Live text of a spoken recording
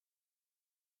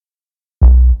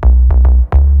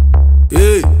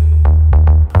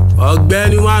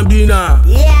Benny Wambina.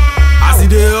 I see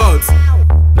the hot.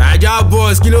 Naija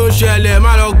boys, kí ló ń ṣẹlẹ̀,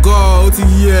 má lọ gọ̀, ó ti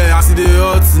yẹ, I see the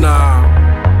hot now.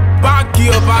 Báńkì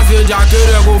up passenger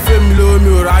kéré kó fẹ́ mi lómi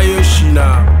ò ráyè ṣìnà.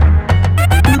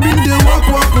 We been dey walk.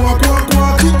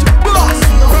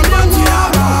 From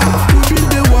Yantiaba, we been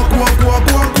dey walk.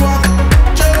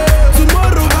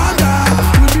 Tomorrow Banda,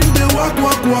 we been dey walk.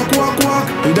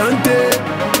 We don't take,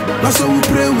 that's how we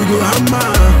pray we go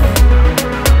hammer.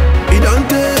 We don't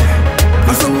take,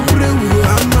 that's how we pray we go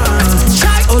hammer.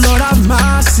 Oh Lord have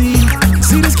mercy,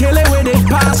 see this killer where they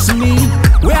pass me.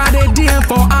 Where are they DM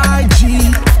for IG?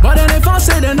 But then if I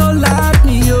say they don't like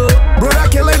me, yo. Brother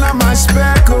killing on my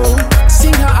speckle.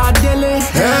 Sing her Adele.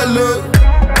 Hello.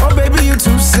 Oh baby, you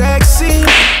too sexy.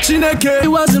 Chineke, He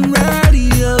wasn't ready,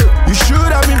 yo. you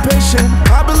should have been patient.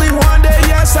 I believe one day,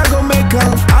 yes, I gon' make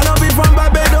up. I don't be from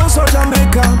Barbados or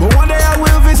Jamaica, but one day I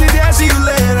will visit there, see you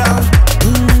later.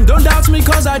 Don't doubt me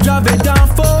cause I drive it down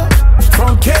for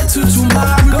from K2 to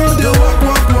my We been dey walk.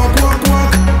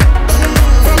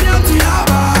 From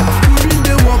Yantiaba, we been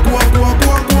dey walk.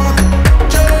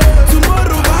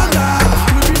 Tomorrow Banda,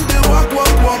 we been dey walk.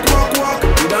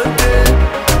 We don't take,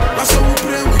 that's how we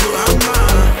pray we go hammer.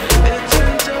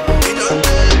 We don't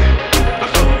take,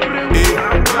 that's how we pray we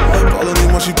go hammer.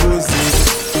 Pardonnez-moi, je suis posé.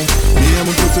 Viens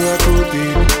mon poteau à côté.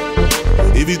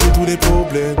 Évitons tous les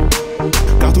problèmes,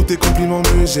 car tous tes compliments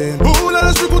me gênent. Oh là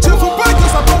là, je veux qu'on tire, faut pas que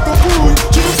ça parte en couille.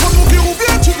 Tu veux prendre mon cœur ou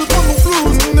bien tu veux prendre mon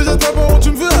flouze. Déjà d'abord tu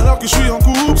me veux alors que je suis en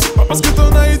couple. C'est pas parce que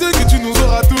t'en as idée que tu nous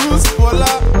auras tous. Voilà,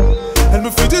 elle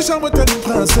me fait des charmes telle une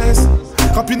princesse.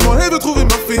 Rapidement elle veut trouver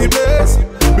ma faiblesse,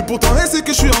 mais pourtant elle sait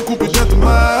que je suis en couple et bien te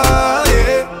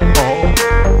marier.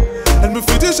 Elle me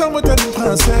fait des charmes telle une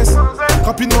princesse.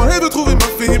 Rapidement elle veut trouver ma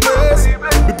faiblesse,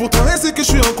 mais pourtant elle sait que je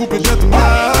suis en couple et bien te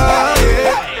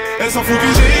marier. Elle s'en fout que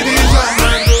j'ai déjà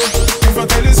un go. Enfin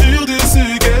elle est sûre de ce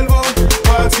qu'elle vaut.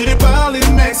 Pas attirée par les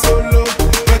mecs solo.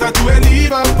 Prête à tout, elle y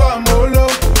va pas mollo.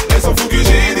 Elle s'en fout que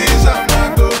j'ai déjà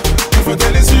un go. Enfin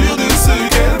elle est sûre de ce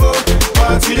qu'elle vaut.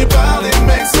 Pas attirée par les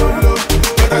mecs solo.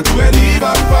 Prête à tout, elle y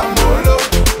va pas mollo.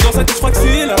 Dans sa tête, je crois que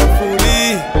c'est la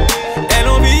folie. Elle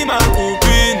envie ma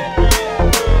copine.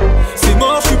 C'est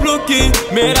mort, je suis bloqué,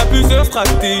 mais elle a plusieurs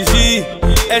stratégies.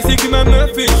 Elle sait que ma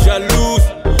meuf est jalouse.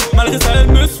 Malgré ça, elle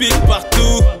me suit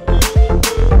partout.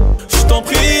 Je t'en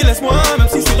prie, laisse-moi, même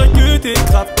si c'est vrai que t'es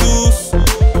grave tous.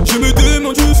 Je me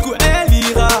demande jusqu'où elle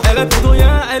ira. Elle a peur de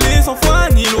rien, elle est sans foi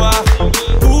ni loi.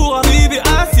 Pour arriver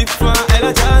à ses fins, elle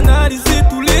a déjà analysé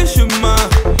tous les chemins.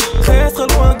 Reste très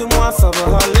loin de moi, ça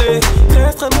va aller.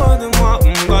 Reste très loin de moi,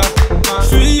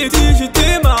 Je lui ai dit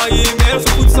j'étais marié, mais elle se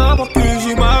fout de savoir que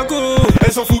j'ai ma go.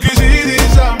 Elle s'en fout que j'ai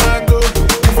déjà ma go.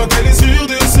 Une fois qu'elle est sûre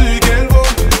de ce qu'elle vaut.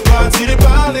 Pas attirée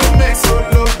par les mecs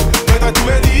solo. Prête à tout,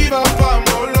 elle y va pas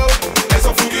mollo. Elle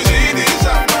s'en fout que j'ai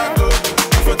déjà ma go.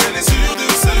 Une fois qu'elle est sûre de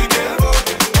ce qu'elle vaut.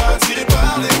 Pas attirée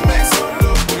par les mecs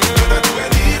solo. Prête à tout,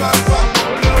 elle y va pas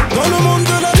mollo. Dans le monde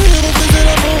de la nuit, refaisait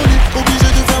la folie. Obligé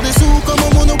de faire des sous comme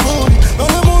au Monopoly.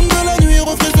 Dans le monde de la nuit,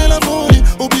 refaisait la folie.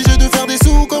 Obligé de faire des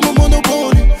sous comme au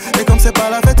Monopoly. Et comme c'est pas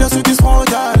la fête, y'a ceux qui seront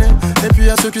régalés. Et puis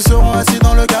y'a ceux qui seront assis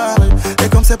dans le carré. Et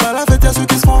comme c'est pas la fête, y'a ceux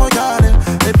qui seront régalés.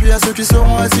 Et puis y'a ceux qui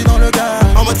seront assis dans le carré.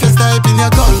 En mode fiesta et pina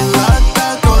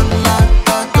colada,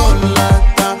 colada,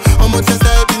 colada. En mode fiesta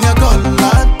et pina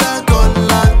colada,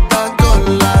 colada,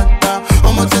 colada.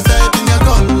 En mode fiesta et pina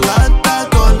colada,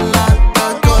 colada,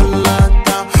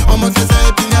 colada. En mode fiesta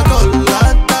et pina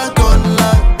colada,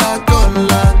 colada,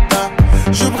 colada.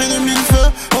 Je brille de mille feux,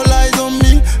 all eyes on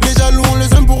me. Les jaloux on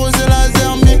les aime, pour eux c'est la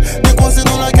zermie. Décoincé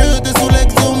dans la queue, des sous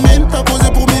l'exomile. T'as posé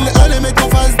pour 1000, les mecs en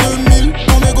face de 1000.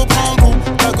 Ton ego prend un coup,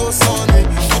 ta go s'ennuie.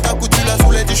 Tout à coup tu l'as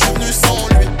saoulé, je suis venu sans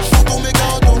lui. Pour tous mes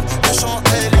cadeaux, les chants,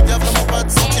 il y a vraiment pas de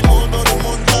sentiments dans le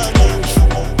monde de la nuit.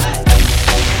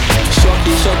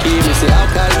 Shocky, me say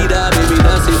Al-Qaeda, baby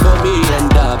dancing for me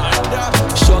and up.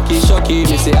 Shocky,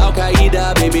 me say Al-Qaeda,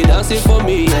 baby dancing for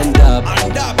me and up.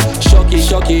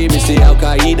 Shocky, me say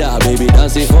Al-Qaeda, baby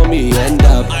dancing for me and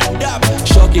up.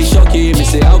 Shocky, me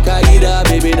say Al-Qaeda,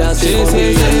 baby dancing for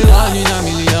me and up. One in a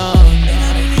million.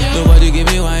 Nobody give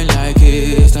me wine like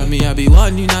this. Tell me I be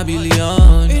one in a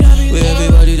billion. Where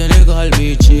everybody then they call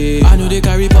me cheap. I know they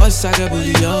carry posts like a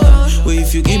billion. Where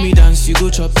if you give me dance, you go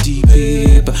chop deep.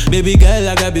 Baby girl,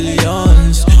 I got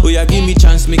billions. Oh yeah, give me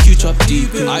chance, make you chop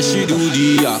deep. As she do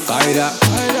the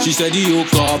Al-Qaeda, she said the yoke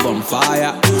club on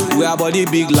fire. We her body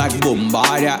big like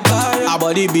Bombardier. Her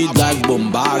body big like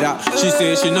Bombardier. She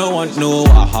say she no want no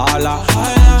Wahala.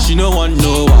 She no want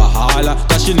no Wahala.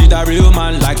 Cause she need a real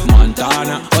man like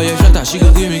Montana. Oh yeah, shut up, she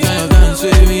gon' give me kind of dance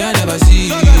with me, I never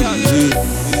see.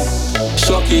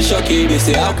 Shocky, me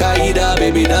say Al Qaeda,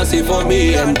 baby dancing for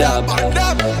me and dab.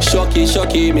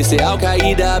 Shocky, me say Al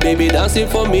Qaeda, baby dancing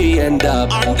for me and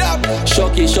dab.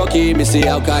 Shocky, me say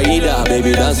Al Qaeda,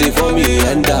 baby dancing for me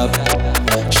and dab.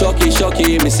 Shocky,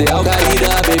 me say Al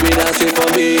Qaeda, baby dancing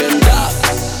for me and dab.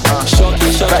 Shocky,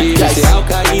 me say Al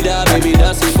Qaeda, baby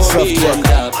dancing for me and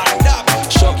dab.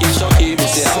 Shocky, me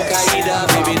say Al Qaeda,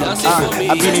 baby dancing for me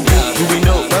and dab. Do we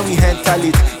know when we enter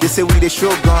it? They say we the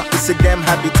show gun, it's a damn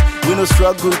habit. We no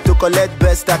struggle to collect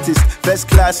best status. First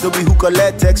class, no be who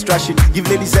collect extra shit. Give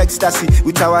ladies ecstasy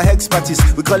with our hex parties.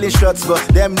 We call it shots, but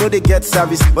them know they get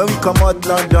service. When we come out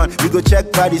London, we go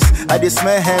check Paris. I dey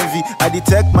smell envy, I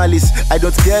detect malice. I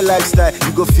don't care lifestyle,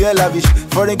 you go feel lavish.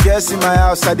 Foreign girls in my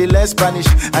house, I dey learn Spanish.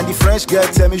 And the French girl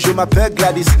tell me, je m'appelle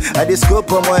Gladys. I dey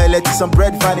scope on my let some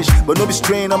bread vanish. But no be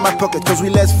strain on my pocket, cause we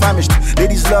less famished.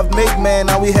 Ladies love make men,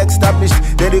 and we established.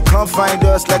 Then they come find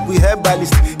us like we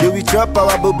herbalist. They we drop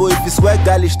our bobo if it's well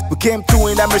garnished. We came through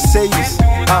in that Mercedes.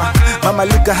 Mama,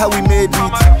 look at how we made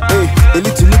it. Hey, a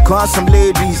little look on some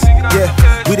ladies. Yeah,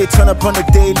 we they turn up on the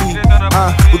daily.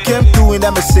 We came through in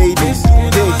that Mercedes.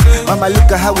 Hey, mama,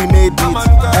 look at how we made it.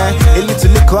 A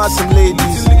little look on some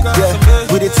ladies. Yeah,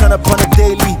 we they turn up on the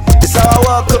daily. It's how I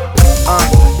walk up.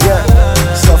 Yeah,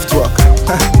 soft walk.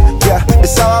 Yeah,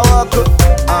 it's how I walk up.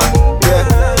 Yeah,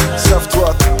 soft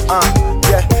walk.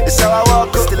 Yeah, it's how I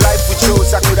walk up. It's the life we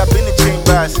chose. I could have been in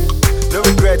chambers. No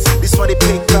regrets, this one they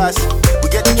pay class. We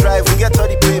get the drive, we get all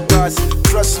the papers.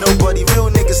 Trust nobody, real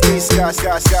niggas stay scarce.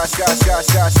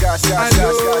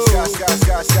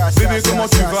 Bébé, comment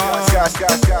tu vas?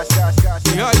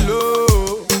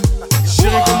 Allô,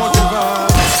 chérie, comment tu vas?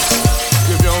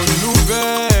 Je viens aux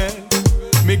nouvelles.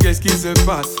 Mais qu'est-ce qui se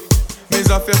passe? Mes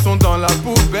affaires sont dans la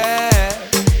poubelle.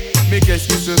 Mais qu'est-ce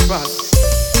qui se passe?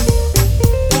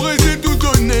 Pourrais-je tout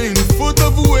donner? Une faute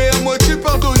avouée, à moitié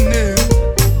pardonnée.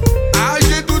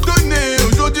 J'ai tout donné,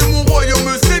 aujourd'hui mon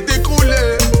royaume s'est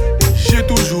écroulé. J'ai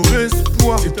toujours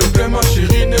espoir, s'il te plaît ma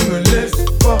chérie ne me laisse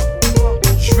pas.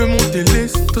 Je veux monter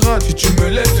l'estrade, si tu me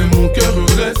laisses mon cœur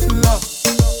reste là.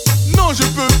 Non je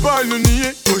peux pas le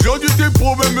nier, aujourd'hui tes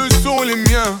problèmes sont les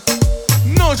miens.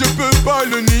 Non je peux pas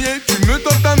le nier, tu me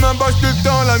tends ta main, bah je te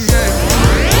tends la mienne.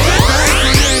 J'ai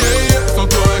déconné, sans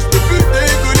toi je peux plus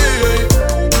déconner.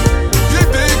 J'ai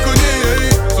déconné,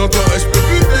 sans toi je peux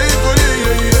plus déconner.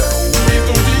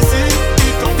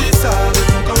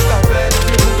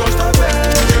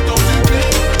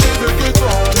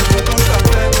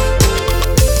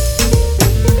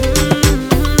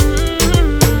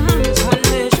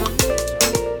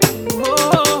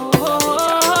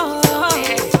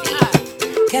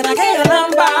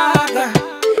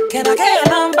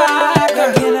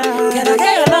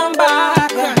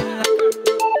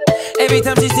 Every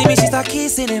time she see me, she start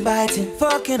kissing and biting,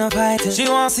 fucking and fighting. She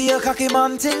wanna see a cocky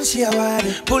mountain, she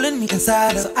avoiding, pulling me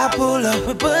inside her. So I pull up,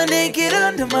 we butt naked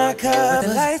under my cover. With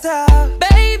the lights out,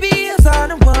 baby, it's all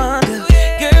the wonder.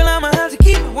 Girl, I'ma have to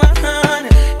keep it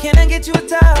 100. Can I get you a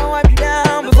towel, wipe you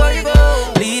down before you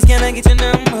go? Please, can I get your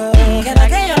number? Can I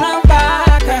get your number,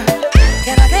 girl?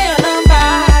 Can I get your number,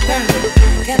 girl?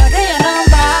 Can I get your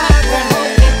number,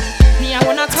 girl? Me, I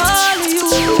wanna call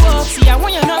you up, see, I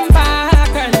want your number.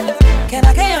 Can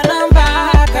I get your number,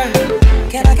 girl?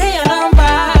 Can I get your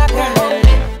number,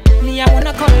 girl? Me, I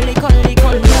wanna call you.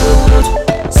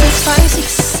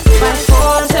 656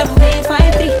 547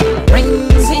 853.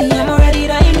 Rings in, I'm already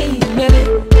dining, baby.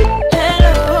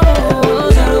 Hello,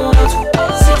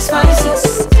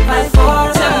 656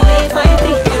 547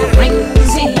 853.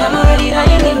 Rings in, I'm already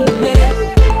dining, baby.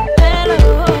 Hello,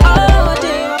 oh,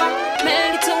 dear,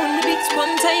 Melody on the beats.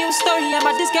 One tell you a story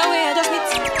about this girl where I just meet.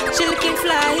 She looking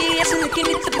fly, yeah, she looking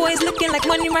at the boys looking like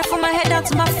money right from my head down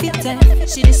to my feet.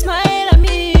 She just smile at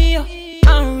me, I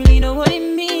don't really know what it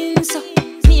means. So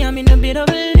me, I'm in a bit of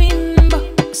a limbo.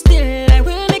 Still, I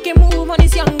will make a move on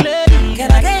this young lady.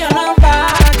 Can I get your number,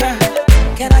 girl?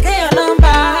 Can I get your number,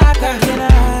 girl?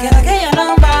 Can I get your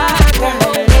number, girl?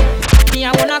 Me,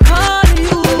 I wanna call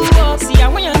you up, see I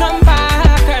want your number,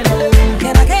 girl.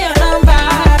 Can I get your number,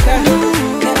 girl?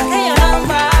 Can I get your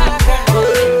number,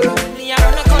 girl? Me, I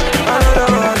wanna call you.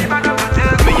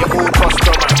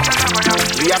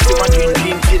 We have to watch you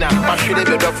drink dinner. I should have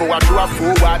been for what you are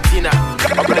for, what dinner.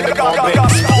 I'm gonna be called back.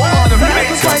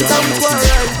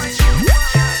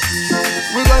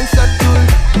 We gon' settle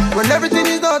when everything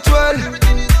is not well.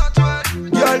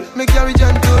 Girl, me carry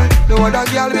gentle. No other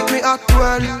girl with me act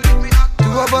well.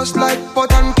 Two of us like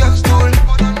pot and capsule.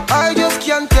 I just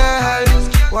can't tell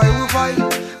why we fight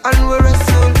and we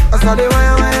wrestle. I saw the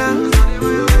wire.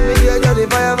 Me hear the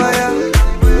fire.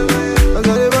 I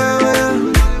saw the wire.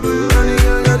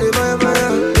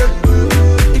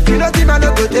 If you not even a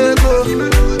good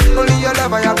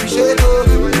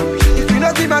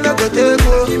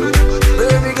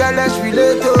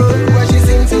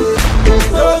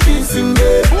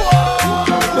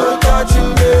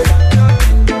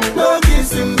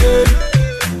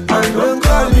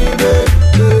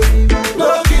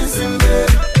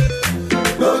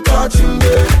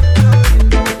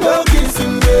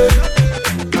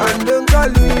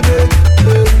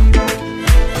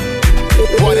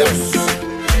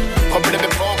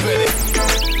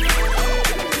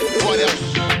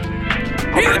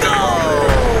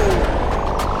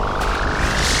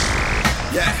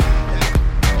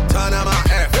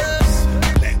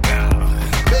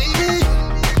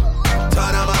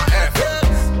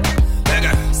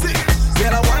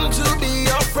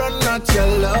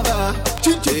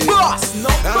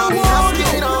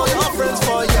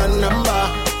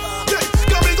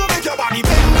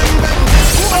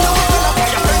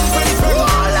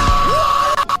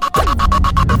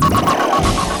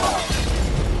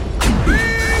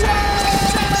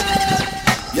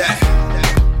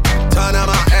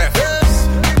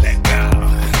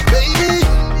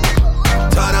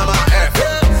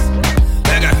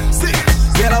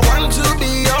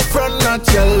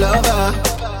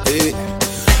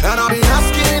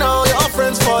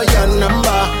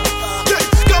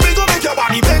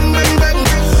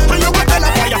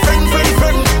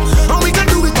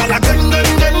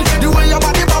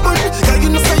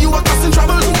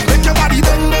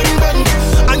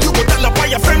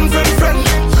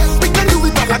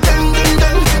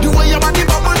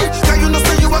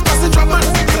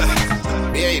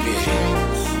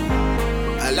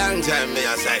a long time me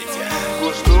a sight, yeah.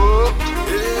 Gusto,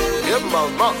 yeah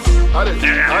mama, allez,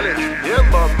 allez, yeah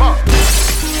mama,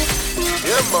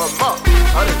 yeah mama,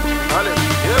 allez, allez,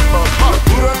 yeah mama.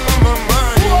 Pura mama,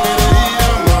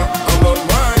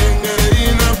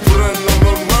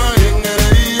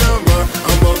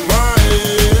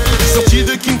 sorti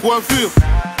de King Coiffure,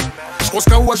 je croise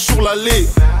Kawash sur l'allée.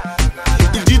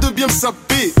 Il dit de bien me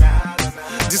saper,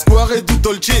 Discoire et tout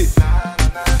Dolce.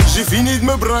 J'ai fini de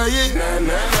me brailler,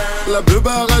 la bleu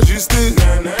barre ajustée,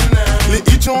 les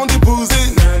hits ont déposé,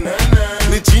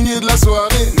 les tignés de la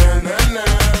soirée.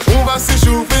 On va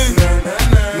s'échauffer,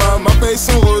 maman paye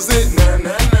son rosé,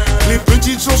 les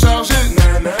petites sont chargées,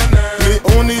 mais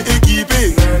on est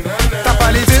équipé. T'as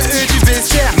pas les deux E du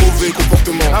vestiaire. Mauvais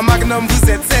comportement. Un magnum vous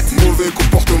êtes 7. Mauvais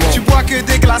comportement. Tu bois que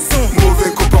des glaçons.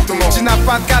 Mauvais comportement. Tu n'as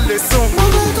pas de caleçon.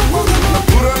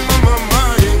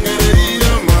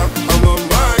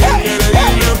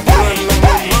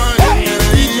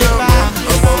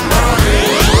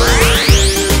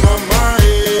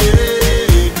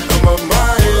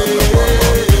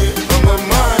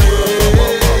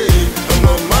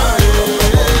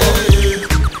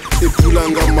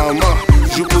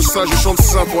 Je chante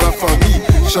ça pour la famille.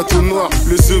 Château Noir,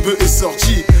 le zebeu est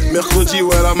sorti. Mercredi,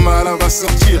 ouais, la mala va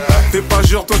sortir. Fais pas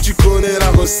genre, toi tu connais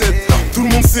la recette. Tout le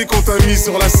monde sait qu'on t'a mis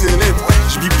sur la sellette.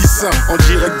 J'bibi ça en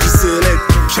direct du Célèbre.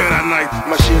 Quelle night,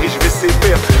 ma chérie, je vais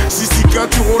séparer. Sissika,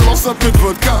 tu relances un peu de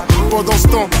vodka. Pendant ce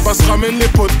temps, passe ramène les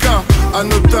podcasts. À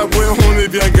notre table, ouais, on est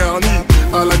bien garni.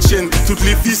 À la tienne, toutes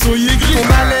les filles sont aigries.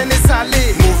 Ton haleine est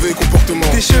salée. Mauvais comportement.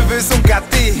 Tes cheveux sont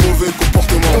gâtés. Mauvais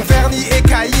comportement. Ton vernis est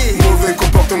caillé. Mauvais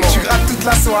comportement. Tu grattes toute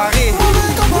la soirée.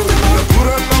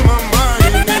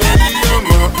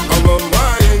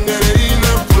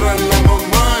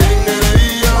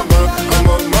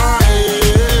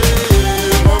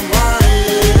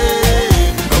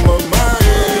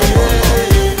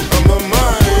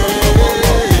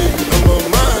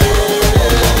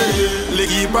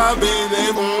 L'équipe a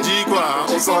bêlé, on dit quoi?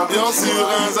 On s'ambiance sur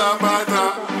un Zapata.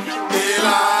 Et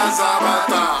la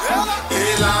Zapata.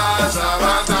 Et la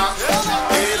Zapata.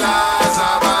 Et la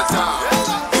Zapata.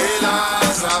 Et la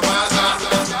Zapata.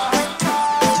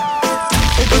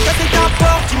 On peut casser ta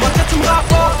porte, dis-moi que tu me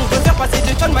rapportes. On veut faire passer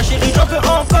des tonnes, ma chérie, j'en veux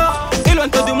encore.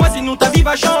 Éloigne-toi de moi, sinon ta vie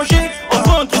va changer. On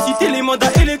va citer les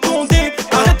mandats et les condés.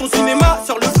 Arrête ton cinéma,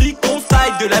 sors le fric, ton style.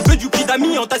 De la beuh, du prix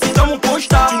d'amis, entassé dans mon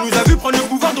pocheta. Tu nous as vu prendre le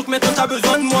pouvoir, donc maintenant t'as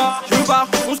besoin de moi. Je me barre,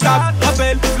 on se capte,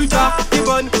 rappelle, plus tard. T'es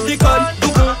bonne, t'éconnes,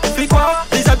 donc on fait quoi?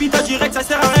 Les habitats directs, ça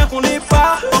sert à rien qu'on les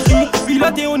part. En qui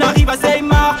pilote et on arrive à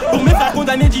Seymar. Pour mes frères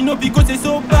condamnés, Dino Pico, c'est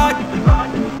Sopac.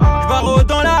 J'barre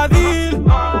dans la ville,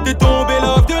 t'es tombé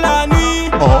l'off de la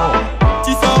nuit.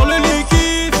 Tu sors le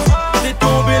liquide, t'es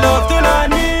tombé l'off de la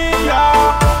nuit.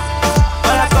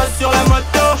 À la cosse sur la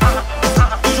moto,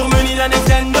 toujours muni d'un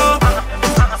Nintendo.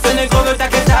 Ce négro veut ta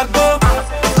go,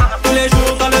 tous les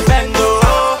jours dans le bendo.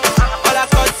 À la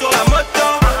cosse sur la moto,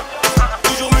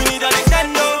 toujours muni d'un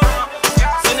Nintendo.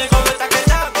 Ce négro veut ta go,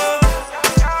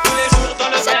 tous les jours dans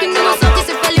le bendo. Chacune de nos sorties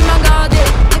s'est fait m'a gardé.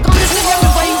 Les grands esprits me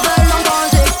voient, ils veulent en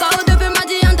danger. KO2 m'a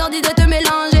dit interdit de te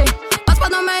mélanger. Passe pas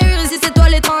dans ma rue ici, c'est toi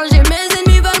l'étranger. Mes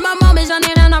ennemis veulent ma mort, mais j'en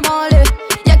ai rien à branler.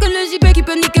 Y'a que le JP qui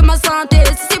peut niquer ma santé.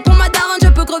 Si c'est pour ma daronne, je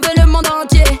peux crever le monde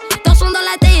entier. Torchons dans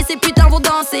la taille et ces putains vont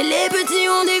danser. Les petits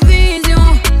ont des visions.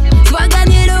 Je dois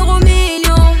gagner l'euro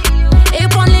million et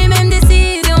prendre les mêmes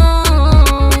décisions.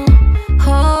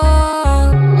 Oh,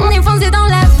 on est foncé dans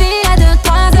la ville à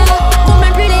 2-3 heures. Compte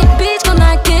même plus les bitches qu'on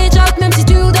a ketchup. Même si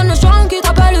tu nous donnes le choix, on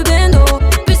quittera pas le bendo.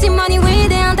 Pussy money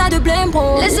weed et un tas de blême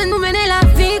pro. Laissez-nous mener la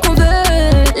vie qu'on veut.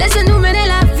 Laissez-nous mener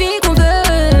la vie qu'on veut.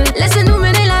 Laissez-nous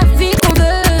mener la vie qu'on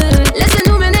veut.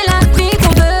 Laissez-nous mener la vie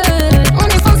qu'on veut. On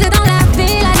est foncé dans la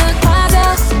ville à 2-3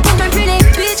 heures. Compte même plus les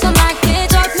bitches qu'on a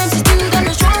ketchup. Même si tu nous donnes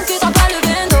le choix, on quittera pas le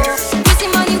bendo. Pussy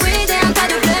money weed et un tas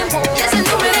de blême pro.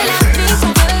 Laissez-nous mener la vie qu'on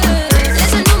veut. Laissez-nous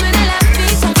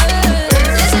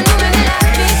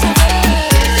mener la vie qu'on veut.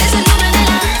 Laissez-nous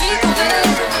mener la vie qu'on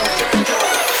veut.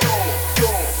 Laissez-nous mener la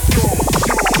vie qu'on veut.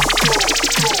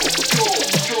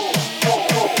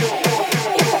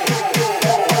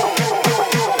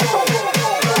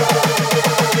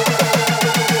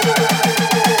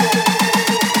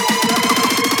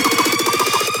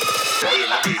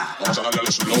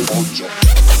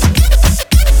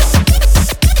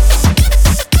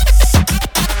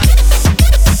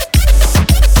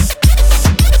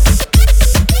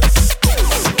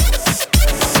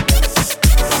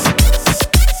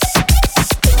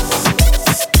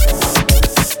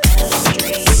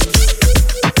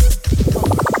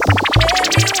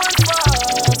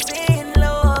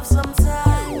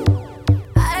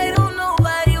 I don't know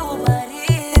about you, but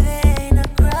it ain't a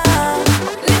crime.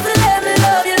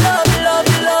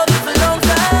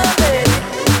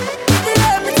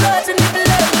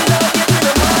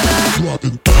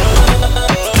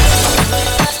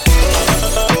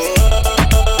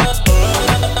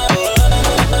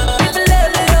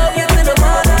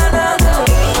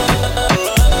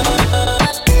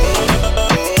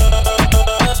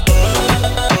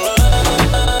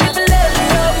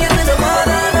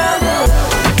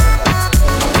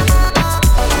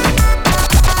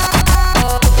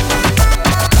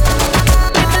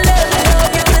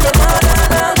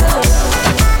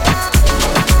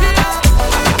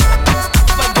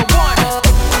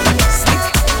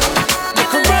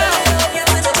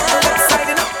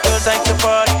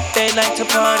 they like to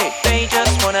party, they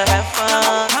just wanna have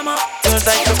fun. Girls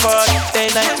like to party, they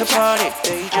like to party,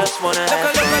 they just wanna have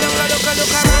fun. Look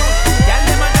around, y'all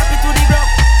let me drop it to the ground.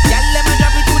 Y'all let me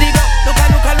drop it to the ground. Look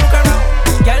around,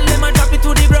 y'all let me drop it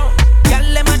to the ground. Y'all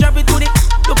let me drop it to the.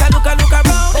 Look around,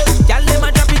 y'all let me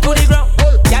drop it to the ground.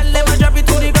 Y'all let me drop it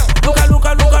to the ground. Look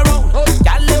around,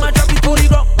 y'all let me drop it to the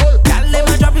ground. Y'all let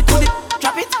me drop it to the.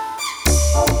 Drop it.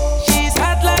 She's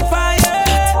hot like fire,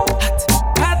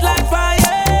 hot like fire.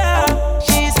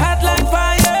 She's hot like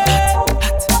fire,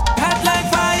 hot like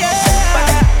fire.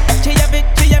 She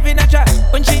have it natural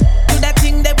when she do that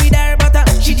thing that with her butter.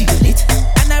 She jiggle it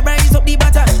and I rise up the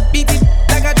butter, beat it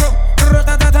like a drum.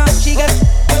 She got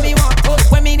when me want,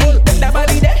 when me need that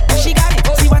body there. She got it,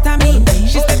 see what I mean?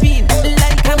 She step in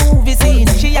like a movie scene.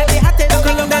 She had the hottest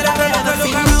thing that I ever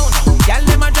seen. Y'all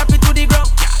let me drop it to the ground.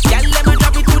 Y'all let me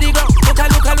drop it to the ground.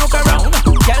 Look around.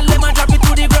 Y'all let me drop it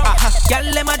to the ground. Y'all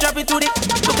let me drop it to the.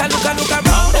 Look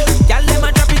around. Y'all let me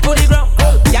drop it to the ground.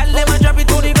 Y'all let me drop it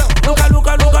to the ground. Look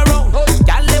around.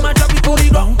 Y'all let me drop it to the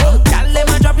ground. Y'all let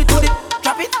me drop it to the.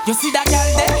 Drop it. You see that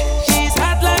girl there? She's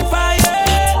hot like fire.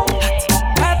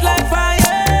 Hot like fire.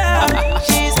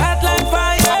 She's hot like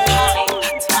fire.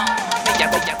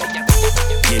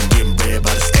 Getting bread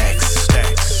by the stacks.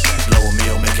 Blow a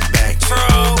meal, make it back.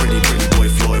 Pretty boy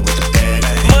Floyd with the bag.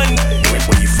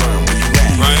 Where you from?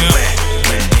 Where you at?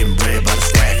 Getting bread by the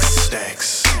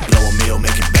stacks. Blow a meal,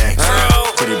 make it back.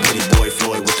 Pretty boy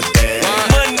Floyd with the bag.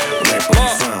 Where you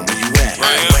from? Where you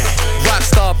at?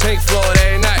 Rockstar Pink Floyd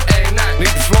every night. Need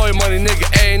the Floyd money, nigga,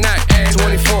 every night.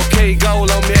 24K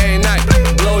gold on me every night.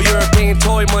 Blow European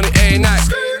toy money every night.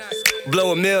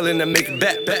 Blow a mill and then make it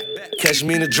back. Catch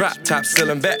me in the drop, top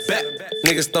ceiling back.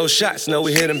 Niggas throw shots, know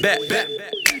we hit them back.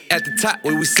 At the top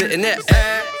where we sitting at.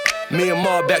 Me and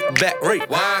Ma back to back rate.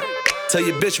 Tell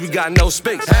your bitch we got no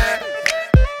space.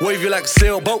 Wave you like a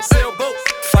sailboat.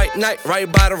 Fight night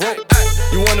right by the rope.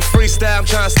 You want a freestyle, I'm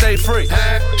tryna stay free.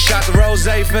 Shot the rose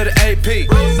for the AP.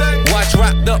 Watch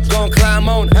wrapped up, gon' climb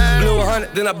on it. Blew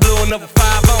 100, then I blew another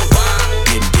 5 on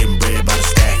it. Getting bread by the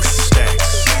stacks.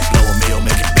 Blow a meal,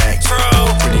 make it back.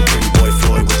 Pretty boy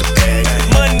Floyd with the bag.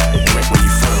 Where you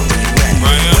from?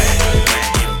 Where you at?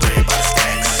 Getting bread by the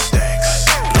stacks.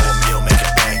 Blow a meal, make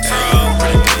it back.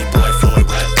 Pretty boy Floyd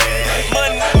with the bag.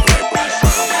 Where you from?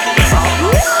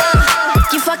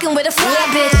 You fucking with a fly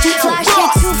bitch. Fly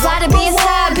shit too fly to be a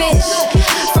side bitch.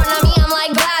 Front of me, I'm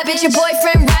like, bye bitch. Your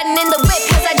boyfriend riding in the whip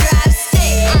cause I drive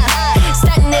stick.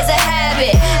 Stunting is a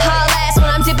habit. Haul ass when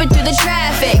I'm dipping through the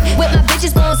traffic. With my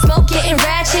bitches blowing smoke, getting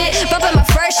ratchet. Bumping my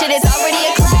first shit, it's already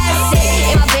a classic.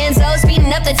 In my Benzo,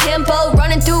 speeding up the tempo.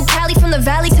 Running through Cali from the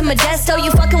valley to Modesto.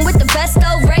 You fucking with the best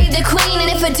though, Rave the queen. And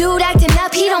if a dude acting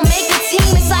up, he don't make the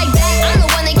team. It's like that, I'm the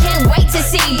one they can't wait to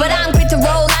see. But I'm quick to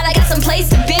roll out, I got some place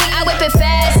to be. I whip it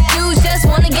fast, dudes just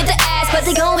wanna get the ass. But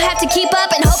they gon' have to keep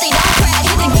up and hope they don't crash.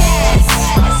 Hit the gas.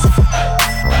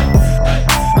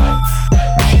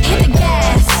 Hit the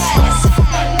gas.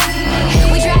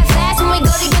 We drive fast when we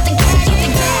go to get the cash. Hit the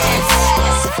gas.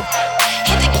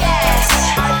 Hit the gas.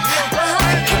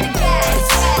 Hit the gas.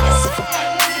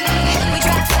 We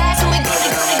drive fast when we go to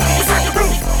get the cash. We set the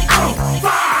roof on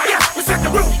fire. We set the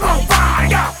roof on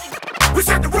fire. We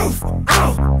set the roof on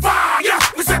fire.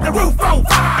 We set the roof on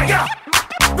fire.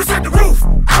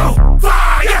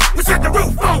 We set the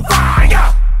roof on fire.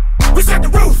 We set the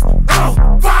roof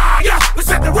on fire. We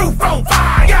set the roof on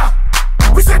fire.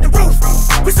 We set the roof.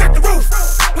 We set the roof.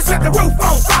 We set the roof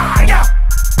on fire.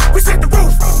 We set the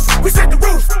roof. We set the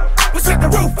roof. We set the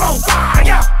roof on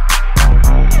fire.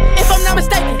 If I'm not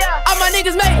mistaken, all my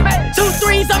niggas made it. 2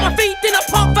 3s on my feet, then I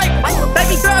pump fake.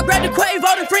 Baby girl, grab the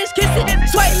Quavo, the French kiss it.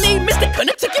 Sway lead, Mr.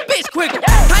 Could've took your bitch quicker.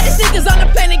 Hottest niggas on the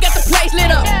planet, got the place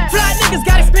lit up. Fly niggas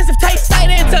got expensive taste, sight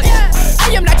and touch.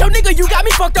 I am not your nigga, you got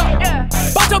me fucked up.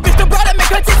 Bought your bitch the brother,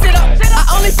 make her tits it up. I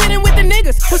only fit in with the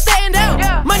niggas who staying down.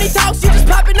 Money talks, you just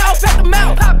popping off at the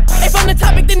mouth. If I'm the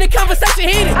topic, then the conversation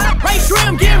heated. Race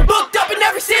trim, getting booked up in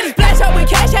every city. Flash out with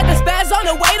cash, had the spaz on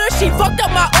the waiter. She fucked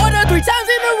up my order 3 times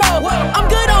in a row. I'm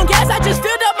good on gas, I just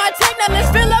filled up my tank. Now let's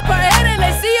fill up her head and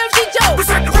let's see if she chokes. We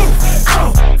set the roof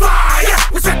on fire.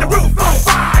 We set the roof on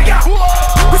fire.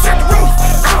 We set the roof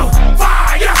on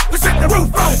fire. We set the roof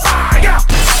on fire.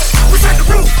 We set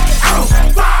the roof on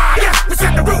fire. We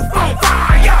set the roof on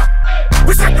fire.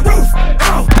 We set the roof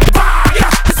on fire.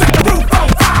 We set the roof on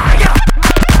fire.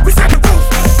 We set the roof.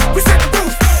 We set the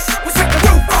roof. We set the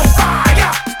roof on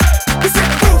fire. We set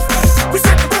the roof. We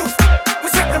set the roof. We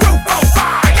set the roof on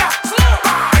fire.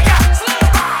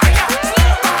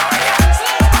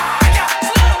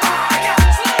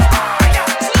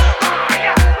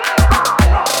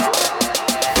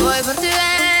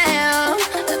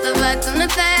 batto ne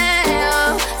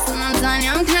feo, sono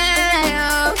Antonio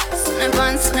Cleo. Sono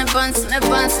ban, sono ban, sono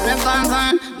ban, sono ban,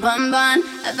 ban, ban, ban.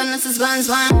 Everyone is ban,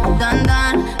 ban, done,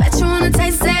 done. Bet you wanna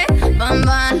taste it, ban,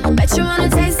 ban. Bet you wanna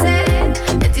taste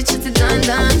it. Bet you chitty done,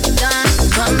 done, done,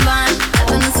 ban, ban.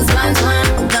 Everyone is ban,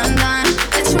 ban, done, done.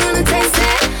 Bet you wanna taste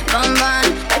it, ban, ban.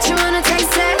 Bet you wanna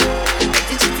taste it.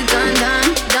 Bet you chitty done,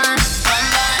 done, done.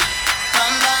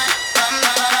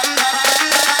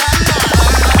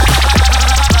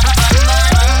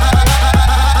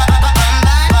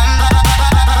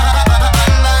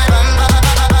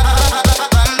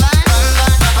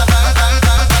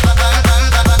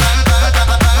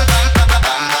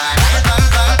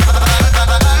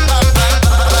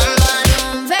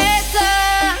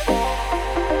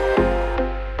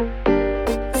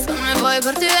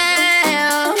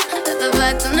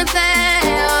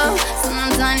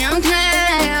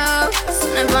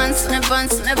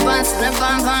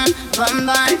 Bun, bun, bun,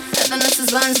 bun. Everyone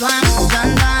is buns, bun,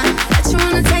 done, done. Bet you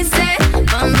wanna taste it,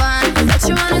 bun, bun. Bet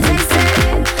you wanna taste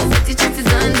it. Bet you chitty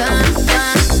done, done,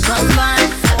 done. Bun, bun.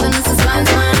 Everyone is buns,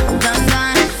 bun, done,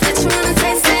 done. Bet you wanna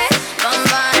taste it, bun,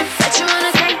 bun. Bet you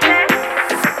wanna taste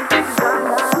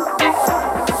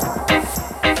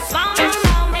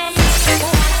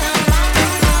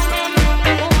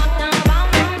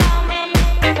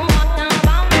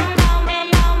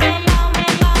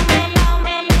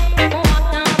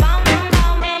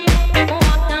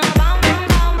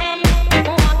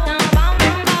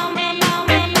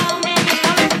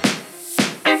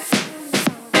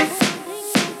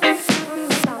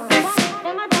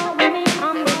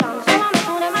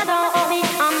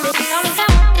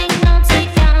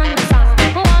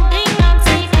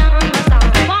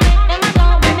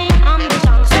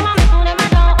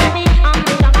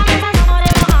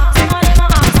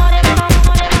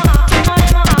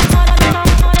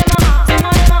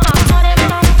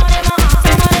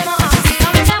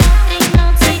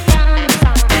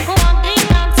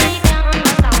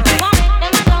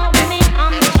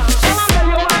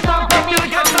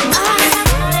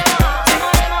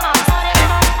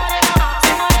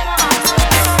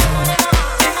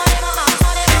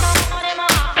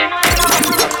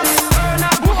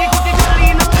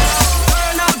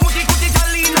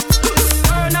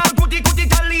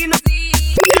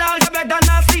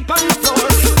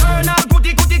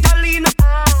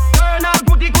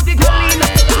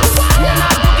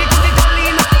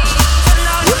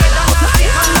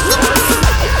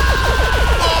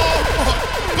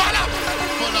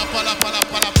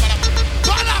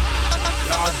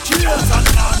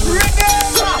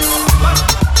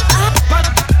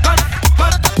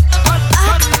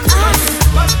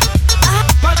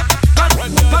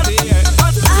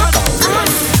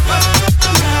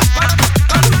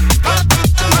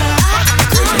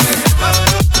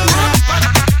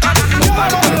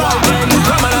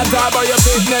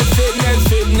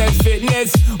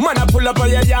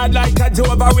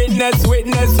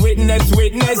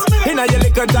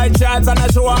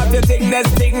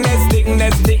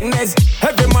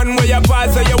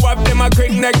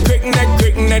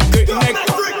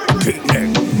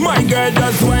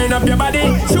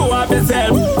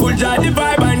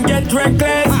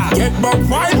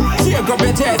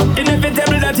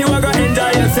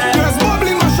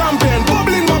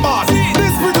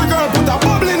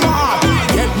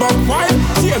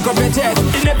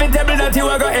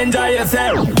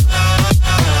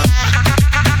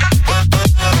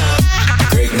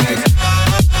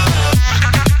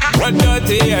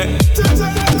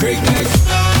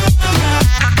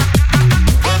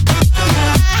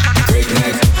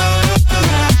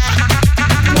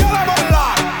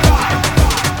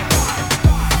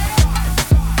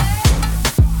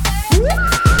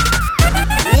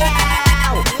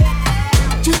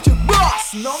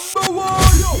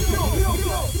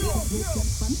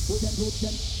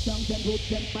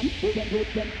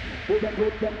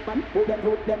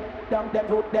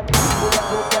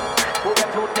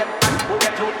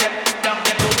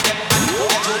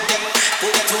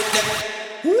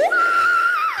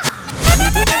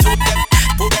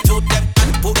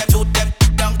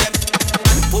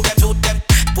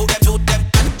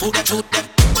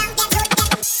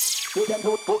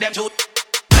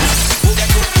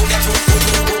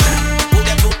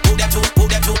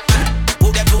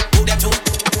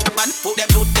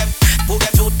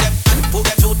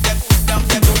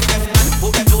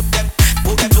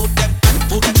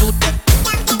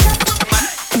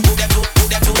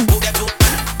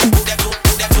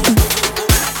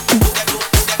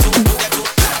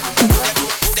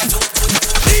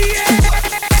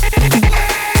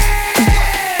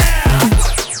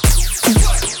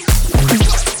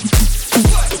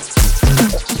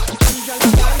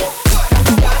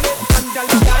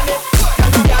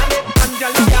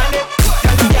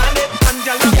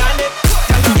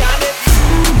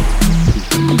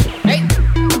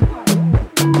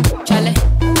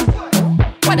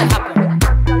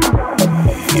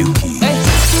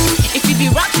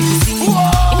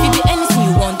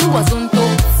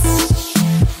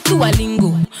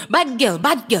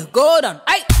bad girl, go down.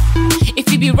 Aye.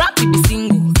 If you be rap, you be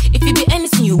single. If you be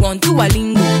anything you want, do a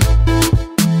lingo.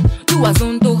 Do a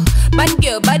zonto. Bad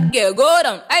girl, go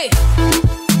down. Aye.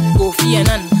 Kofi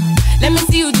Annan. Let me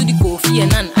see you do the Kofi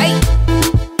Annan. Aye.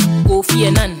 Kofi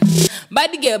Annan.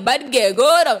 Bad girl,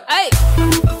 go down. Aye.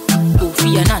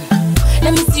 Kofi Annan.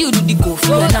 Let me see you do the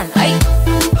Kofi Annan. Aye.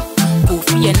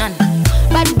 Kofi Annan.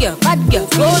 Bad girl,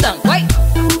 go down. Aye.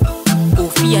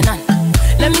 Kofi Annan.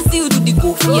 Let me see you do the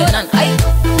Kofi Annan. Aye.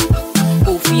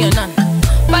 Kofi Annan.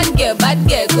 Bad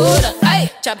girl, go down. Aye.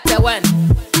 Chapter 1.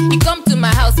 He come to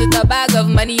my house with a bag of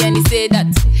money and he say that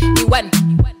he won.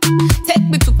 Take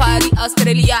me to Paris,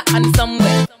 Australia and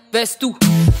somewhere. Verse 2.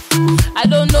 I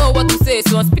don't know what to say,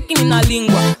 so I'm speaking in a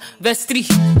lingua. Verse 3.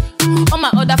 All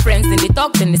my other friends, and they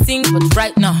talk and they sing, but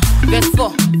right now. Verse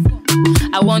 4.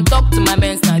 I want to talk to my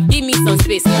mans now, give me some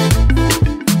space now.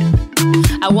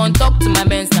 I want to talk to my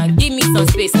mans now, give me some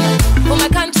space now. For my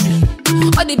country,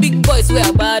 all the big boys wear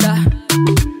a bada.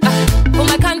 For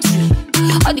my country,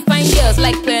 all the fine girls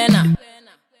like Pena.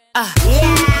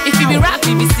 If you be rap,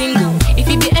 you be single. If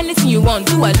you be anything you want,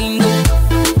 do a lingo.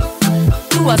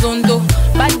 Do a zondo.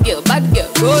 Bad girl,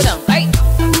 go down. Right?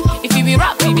 If you be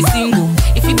rap, you be single.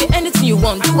 If you be anything you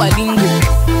want, do a lingo.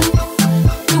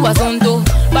 Do a zondo.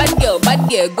 Bad girl,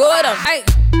 go down. Right?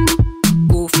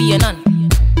 Kofi Annan.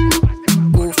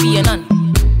 Kofi Annan.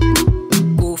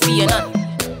 Kofi Annan.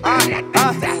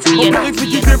 On mérite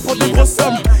l'équipé pour des grosses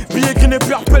sommes. Billet qui n'est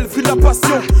plus appel, fruit de la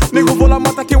passion. Négo vont la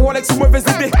m'attaquer, Walex sous mauvaise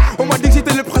idée. On m'a dit que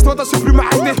j'étais le président, t'as su plus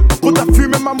m'arrêter. Quand t'as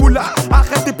fumé ma moula,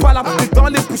 arrêtez pas la t'es dans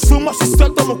les bouchons. Moi je suis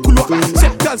seul dans mon couloir.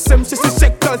 Check Calcem, c'est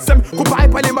check Calcem. Comparez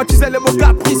pas les matchs, les mots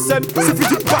capricènes. C'est plus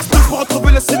du passe-tout pour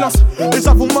retrouver le silence. Les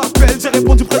gens m'appellent, j'ai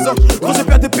répondu présent. Quand j'ai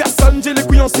perdu personne, j'ai les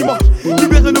couilles en ciment.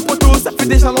 Libérer nos potos, ça fait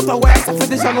déjà longtemps, ouais, ça fait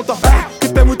déjà longtemps. Que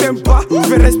t'aimes ou t'aimes pas, je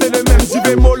vais rester le même. J'y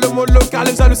vais mollo, car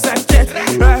les jaloux s'inquiètent.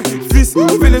 Fils,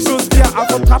 fais les choses bien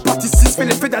avant de la partie 6, fais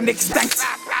l'effet d'un extinct.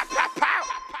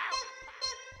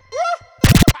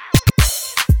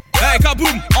 Hey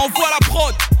Kaboom, envoie la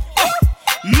prod.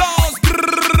 Lance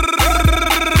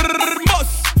Moss,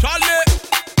 Charlie,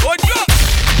 Ojo.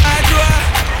 Adjoa,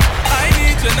 I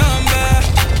need your number.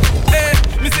 Hey,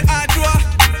 Mr. Adjoa,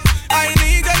 I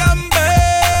need your number.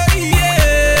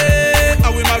 Yeah, I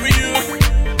will marry you.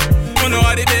 On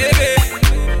aura des bébés.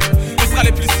 On sera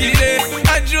les plus stylés.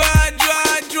 Adjoa, Adjoa,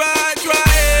 Adjoa, Adjoa.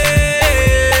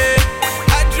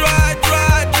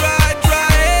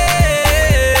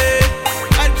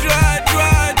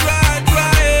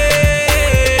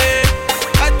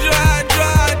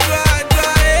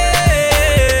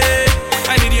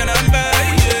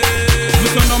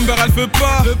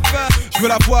 Je veux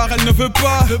la voir, elle ne veut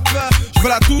pas. Je veux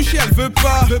la toucher, elle veut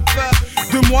pas.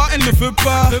 De moi, elle ne veut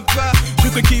pas. Je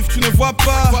te kiffe, tu ne vois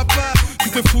pas. Tu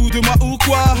te fous de moi ou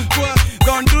quoi?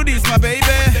 Don't do this, my baby.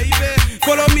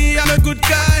 Follow me, I'm a good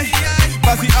guy.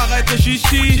 Vas-y, arrête tes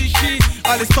chichi.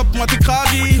 Allez, stop, moi t'es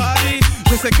crari.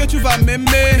 Je sais que tu vas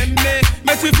m'aimer,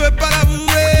 mais tu veux pas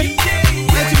l'avouer.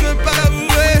 Mais tu veux pas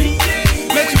l'avouer.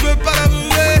 Mais tu veux pas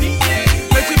l'avouer.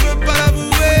 Mais tu veux pas l'avouer.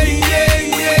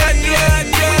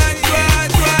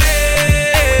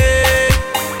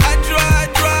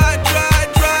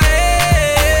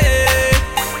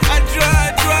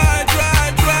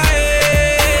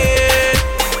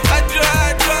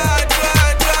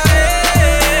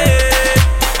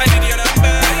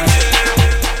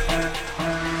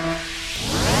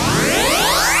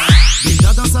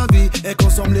 Elle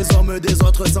consomme les hommes des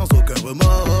autres sans aucun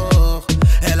remords.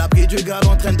 Elle a pris du gars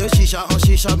en train de chicha en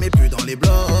chicha mais plus dans les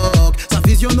blocs. Sa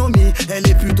physionomie, elle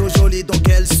est plutôt jolie donc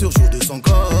elle surjoue de son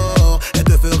corps. Elle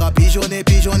te fera pigeonner,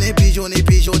 pigeonner, pigeonner,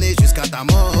 pigeonner jusqu'à ta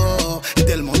mort. Et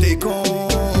tellement t'es con,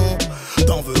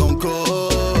 t'en veux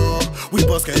encore. Oui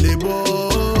parce qu'elle est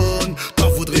bonne, t'en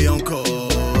voudrais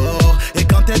encore. Et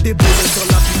quand elle déboule sur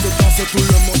la piste de danse, tout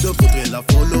le monde voudrait la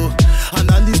follow.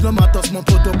 Analyse le matos mon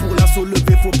poteau, pour la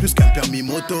soulever faut plus qu'un permis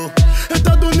moto. Elle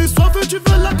t'a donné soif et tu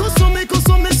veux la consommer,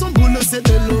 consommer son boule c'est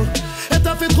de l'eau. Elle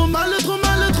t'a fait trop mal, trop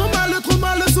mal, trop mal, trop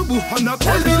mal sous bout. On a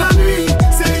elle dit la nuit,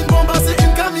 c'est une bombe, c'est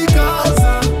une kamikaze.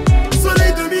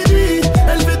 Soleil de minuit,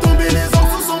 elle fait tomber les ans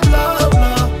sous son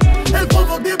blabla. Elle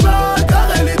provoque des blagues car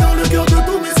elle est dans le cœur de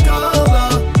tous mes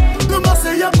scars. De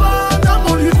Marseille à Paname,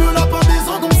 on lui veut la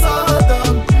pendaison comme ça,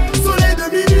 dame. Soleil de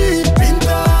minuit,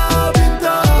 Pinta.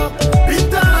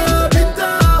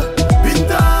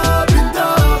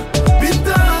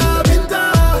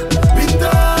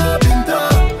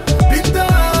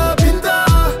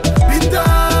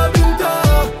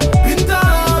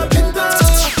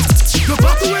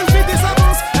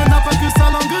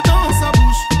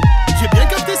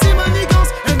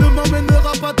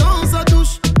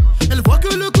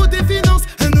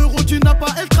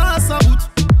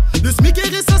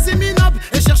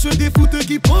 des fouteux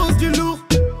qui posent du lourd.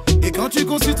 Et quand tu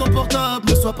consultes ton portable,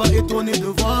 ne sois pas étonné de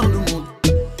voir le monde.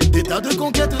 Des tas de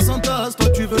conquêtes s'entassent, toi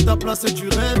tu veux ta place et tu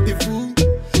rêves des fous.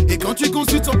 Et quand tu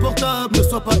consultes son portable, ne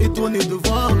sois pas étonné de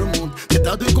voir le monde. Des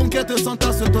tas de conquêtes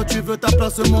s'entassent, toi tu veux ta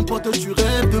place, mon pote, tu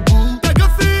rêves debout. T'as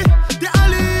gaffé, t'es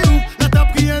allé où? Là t'as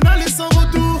pris un aller sans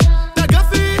retour. T'as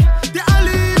gaffé, t'es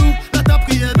allé où? Là t'as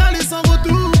pris un aller sans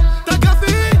retour. T'as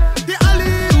gaffé, t'es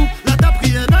allé où? Là t'as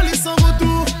pris un aller sans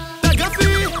retour. T'as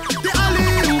gaffé, t'es allé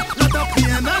où? Là t'as pris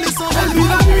un aller sans retour. Elle vit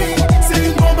la nuit, c'est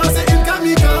une bombe, c'est une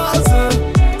kamikaze.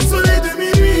 Soleil de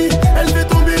minuit, elle fait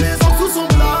tomber les hommes sous son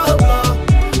blabla.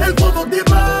 Elle provoque des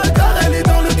bagarres, elle est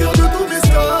dans le cœur de tous mes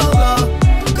stars là.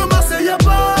 Comme Marseille y'a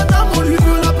pas d'âme, on lui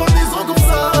veut la pendaison comme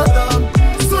ça dame.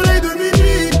 Soleil de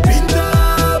minuit,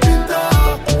 Pinta, Pinta,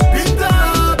 Pinta,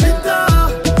 Pinta,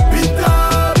 Pinta,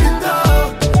 Pinta,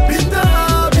 Pinta,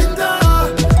 Pinta,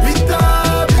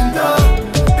 Pinta,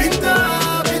 Pinta,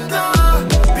 Pinta,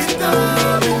 Pinta,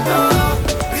 Pinta,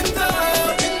 Pinta.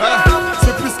 Voilà,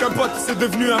 c'est plus qu'un pote, c'est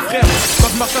devenu un frère. Quand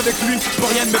je marche avec lui, je peux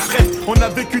rien de m'effrayer. On a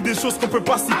vécu des choses qu'on peut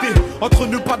pas citer. Entre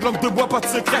nous, pas de langue de bois, pas de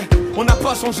secret. On n'a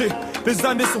pas changé, les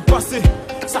années sont passées.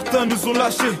 Certains nous ont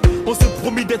lâchés, on s'est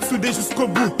promis d'être soudés jusqu'au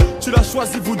bout. Tu l'as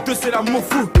choisi, vous deux, c'est l'amour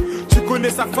fou. Tu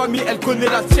connais sa famille, elle connaît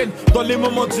la tienne. Dans les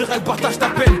moments durs, elle partage ta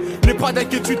peine. N'aie pas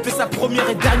d'inquiétude, t'es sa première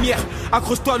et dernière.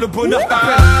 Accroche-toi, le bonheur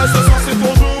t'appelle. Ce soir c'est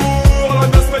ton jour, la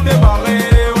noce fait démarrer.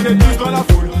 On est tous dans la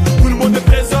foule, tout le monde est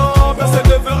présent. Personne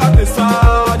ne veut rater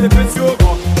ça, des petits au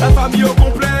grand. La famille au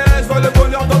complet, je vois le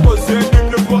bonheur dans vos yeux. Nul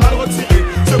ne pourra le retirer.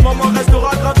 Ce moment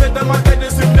restera gravé dans ma tête. Des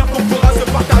souvenirs qu'on pourra se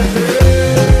partager.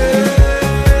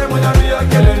 Mon ami, à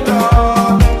quel état?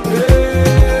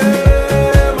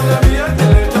 Mon ami, à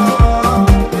quel état?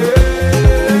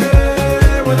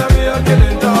 Mon ami, à quel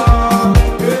état?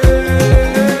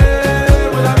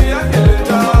 Mon ami, à quel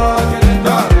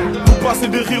état? Vous passez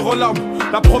des rires aux larmes.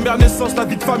 La première naissance, la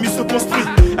vie de famille se construit.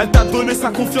 Elle t'a donné sa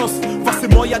confiance.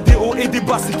 Forcément y a des hauts et des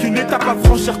bas. C'est qu'une étape à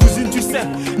franchir, cousine, tu sais.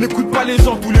 N'écoute pas les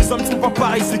gens, tous les hommes sont pas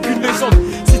pareils. C'est qu'une légende,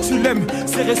 si tu l'aimes,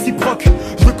 c'est réciproque.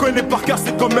 Je le connais par cœur,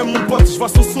 c'est quand même mon pote. Je vois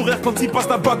son sourire quand il passe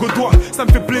la bague au doigt. Ça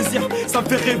me fait plaisir, ça me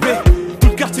fait rêver. Tout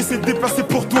le quartier s'est déplacé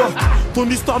pour toi. Ton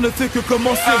histoire ne fait que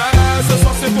commencer. Ce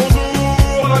soir c'est ton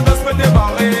jour, la noce fait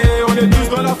démarrer. On est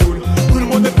tous dans la foule, tout le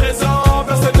monde est présent.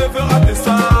 Personne ne veut rater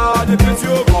ça, des petits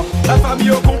au grand. La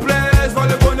famille au complet, je vois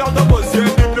le bonheur dans vos yeux.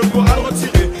 Nul ne pourra le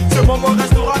retirer. Ce moment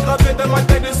restera gravé dans ma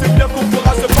tête. Et c'est bien qu'on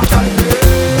pourra se partager.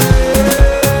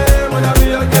 Mon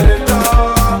ami, à quel état?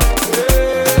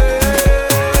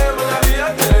 Mon ami,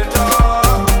 à quel état?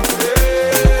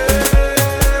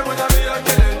 Mon ami, à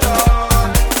quel état?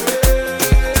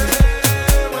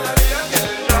 Mon ami, à quel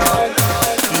état?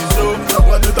 Iso, la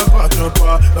boîte ne t'appartient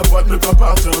pas. La boîte ne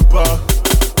t'appartient pas.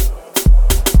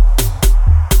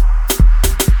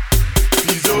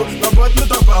 La boîte ne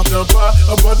t'appartient pas,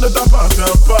 la boîte ne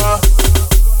t'appartient pas.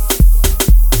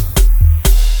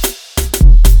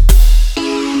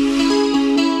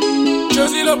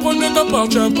 Jazzy, la boîte ne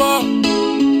t'appartient pas.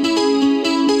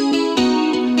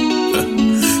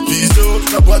 Biso,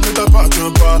 la boîte ne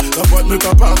t'appartient pas, la boîte ne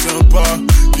t'appartient pas.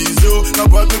 Biso, la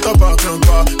boîte ne t'appartient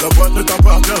pas, la boîte ne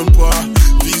t'appartient pas.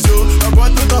 Biso, la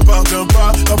boîte ne t'appartient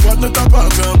pas, la boîte ne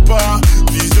t'appartient pas.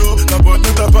 Biso, la boîte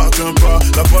ne t'appartient pas,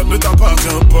 la boîte ne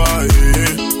t'appartient pas.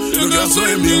 Le garçon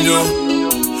est mignon,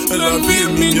 la vie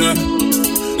est mignonne.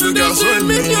 Le garçon est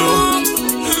mignon,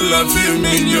 la vie est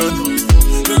mignonne.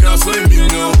 Le garçon est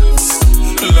mignon,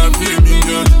 la vie est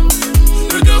mignonne.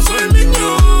 Le garçon est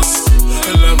mignon,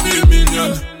 la vie est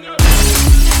mignonne.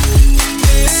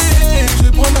 Je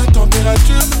prends la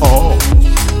température. Oh.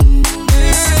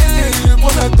 Je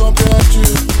prends la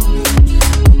température.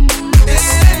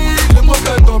 Je prends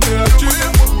la température.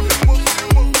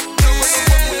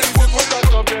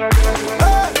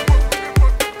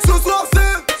 Ce soir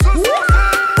c'est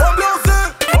ambiancé.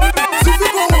 Suffit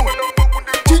qu'on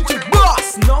Kinky Boss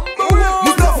number one.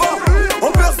 Moustapha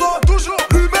en personne, toujours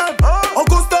lui-même en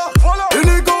costard. Une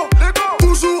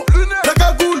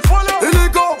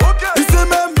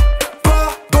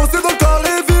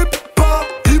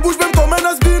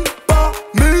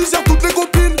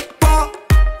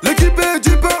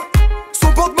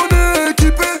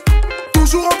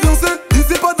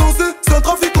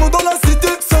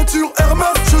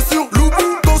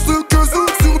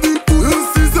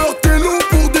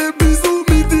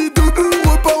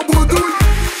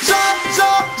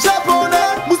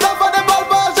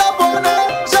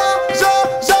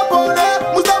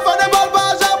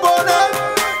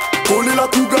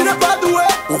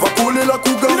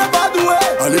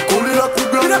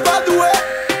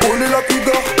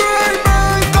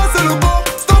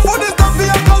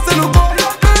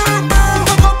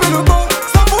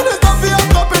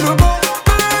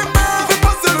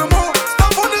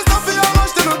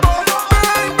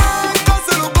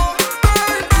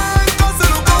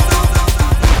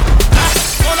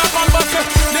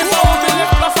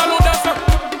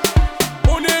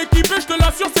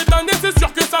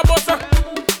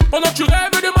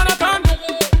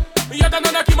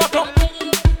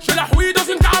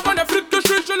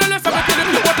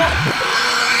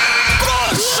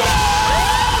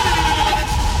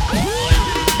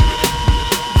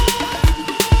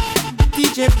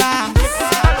DJ Bass.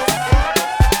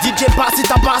 DJ Bass, c'est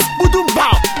ta basse, boudoum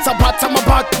ba. Ça bat, ça m'a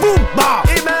bat, boum ba.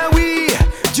 Eh ben oui,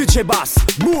 DJ Bass,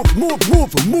 move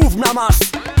namas.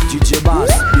 DJ Bass,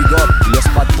 big up, laisse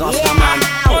pas de trace na man.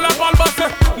 On la parle basse,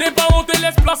 n'est pas honte et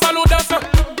laisse place à l'audace.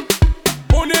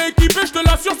 On est équipé, je te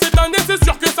l'assure, cette année c'est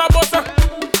sûr que ça bosse.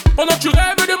 Pendant que tu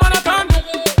rêves de Manhattan,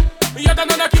 y'a ta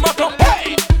nana qui m'attend.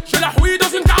 Hey, j'ai la rouille dans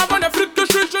une caravane, frites que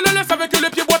je le laisse avec les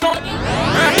pieds boitants.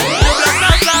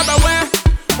 Bah ouais,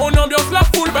 on ambiance la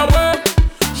foule, bah ouais.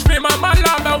 J'fais ma malle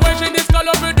là, bah ouais, j'ai une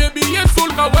escalope de billets sous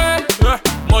le ouais.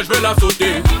 Moi je vais la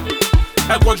sauter,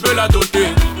 elle croit que je vais la doter.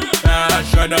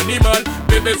 J'suis un animal,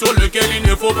 bébé sur lequel il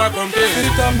ne faut pas compter. Fais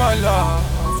ta mala,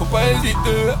 faut pas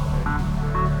hésiter.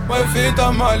 Ouais, fais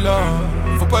ta mala,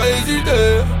 faut pas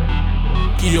hésiter.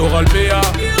 Qui aura le PA?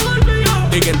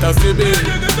 Dégaine ta CB,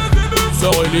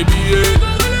 sors les billets.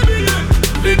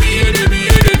 Les billets, les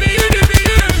billets, les billets, les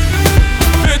billets.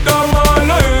 Fais ta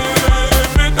mala,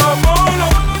 fais ta mala.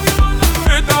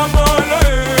 Fais ta mala,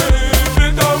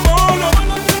 fais ta mala.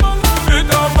 Fais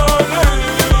ta mala,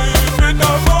 fais ta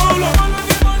mala.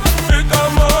 Fais ta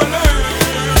mala,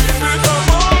 fais ta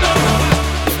mala.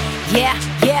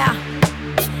 Yeah,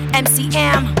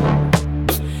 MCM,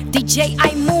 DJ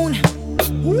iMoon.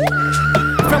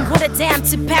 From Rotterdam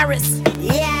to Paris.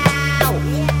 Yeah.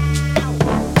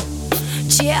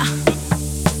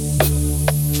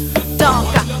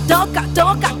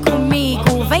 Toca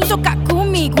comigo, vem tocar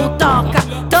comigo, toca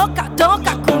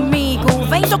comigo,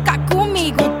 vem tocar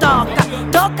comigo, toca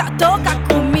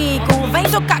comigo, vem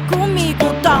tocar comigo,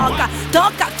 toca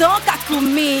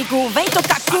comigo, vem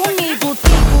tocar comigo.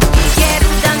 Quero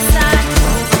dançar,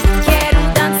 quero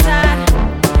dançar,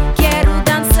 quero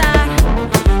dançar,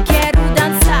 quero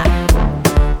dançar,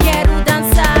 quero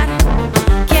dançar,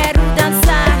 quero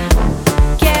dançar,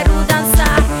 quero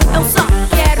dançar. Eu só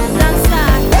quero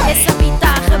dançar, essa vida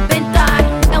arrebentar.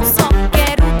 Eu só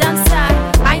quero dançar,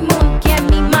 iMoon quer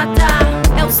me matar.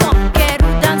 Eu só quero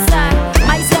dançar,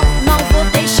 mas eu não vou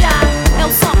deixar.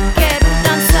 Eu só quero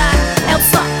dançar, eu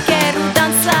só quero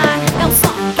dançar, eu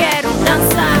só quero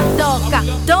dançar.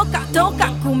 Toca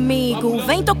comigo,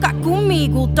 vem tocar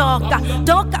comigo, toca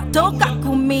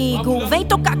comigo, vem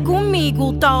tocar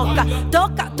comigo, toca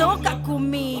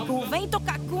comigo, vem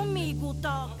tocar comigo,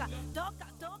 toca.